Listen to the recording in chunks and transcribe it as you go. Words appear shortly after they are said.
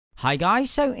Hi guys,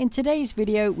 so in today's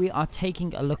video we are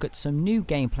taking a look at some new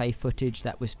gameplay footage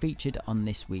that was featured on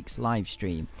this week's live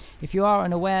stream. If you are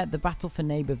unaware, the Battle for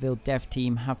Neighborville dev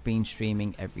team have been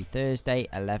streaming every Thursday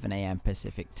 11 AM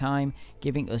Pacific time,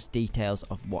 giving us details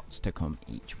of what's to come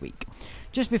each week.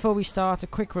 Just before we start, a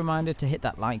quick reminder to hit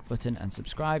that like button and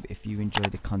subscribe if you enjoy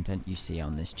the content you see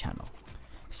on this channel.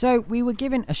 So we were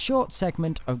given a short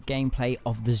segment of gameplay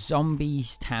of the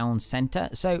Zombies Town Centre.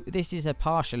 So this is a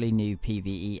partially new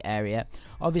PvE area.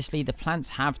 Obviously the plants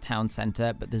have Town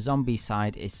Centre, but the zombie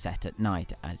side is set at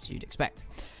night, as you'd expect.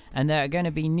 And there are going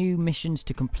to be new missions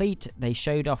to complete. They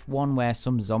showed off one where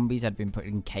some zombies had been put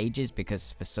in cages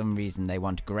because for some reason they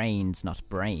want grains, not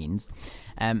brains.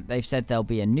 They've said there'll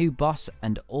be a new boss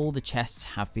and all the chests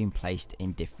have been placed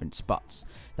in different spots.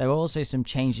 There are also some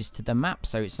changes to the map,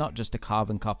 so it's not just a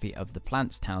carbon copy of the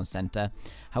Plants Town Centre.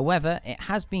 However, it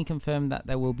has been confirmed that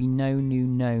there will be no new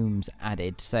gnomes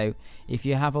added, so if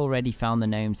you have already found the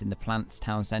gnomes in the Plants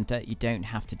Town Centre, you don't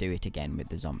have to do it again with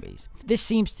the zombies. This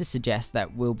seems to suggest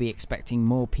that we'll be expecting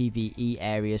more PvE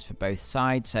areas for both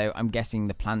sides, so I'm guessing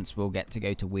the plants will get to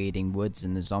go to Weirding Woods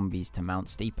and the zombies to Mount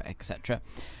Steeper, etc.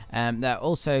 There are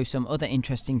also some other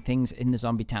interesting things in the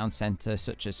Zombie Town Centre,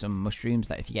 such as some mushrooms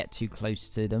that if you get too close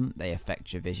to them, they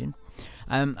affect your vision.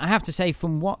 I have to say,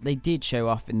 from what they did show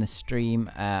off in the stream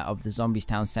of the Zombies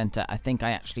Town Centre, I think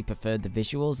I actually preferred the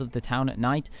visuals of the town at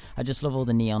night. I just love all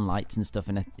the neon lights and stuff,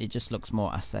 and it just looks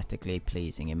more aesthetically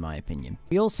pleasing in my opinion.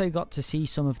 We also got to see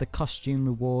some of the costume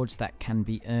rewards that can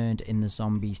be earned in the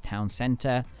Zombies Town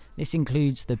Centre. This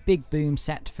includes the Big Boom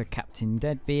set for Captain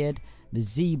Deadbeard, the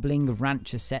Z-Bling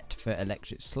Rancher set for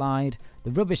Electric Slide,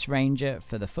 the Rubbish Ranger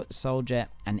for the Foot Soldier,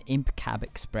 and Imp Cab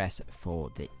Express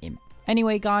for the Imp.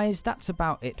 Anyway guys, that's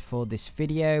about it for this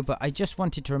video, but I just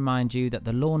wanted to remind you that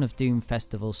the Lawn of Doom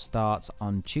Festival starts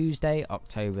on Tuesday,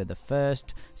 October the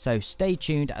 1st, so stay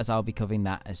tuned as I'll be covering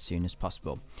that as soon as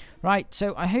possible. Right,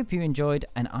 so I hope you enjoyed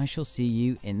and I shall see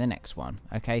you in the next one.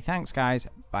 Okay, thanks guys,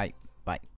 bye.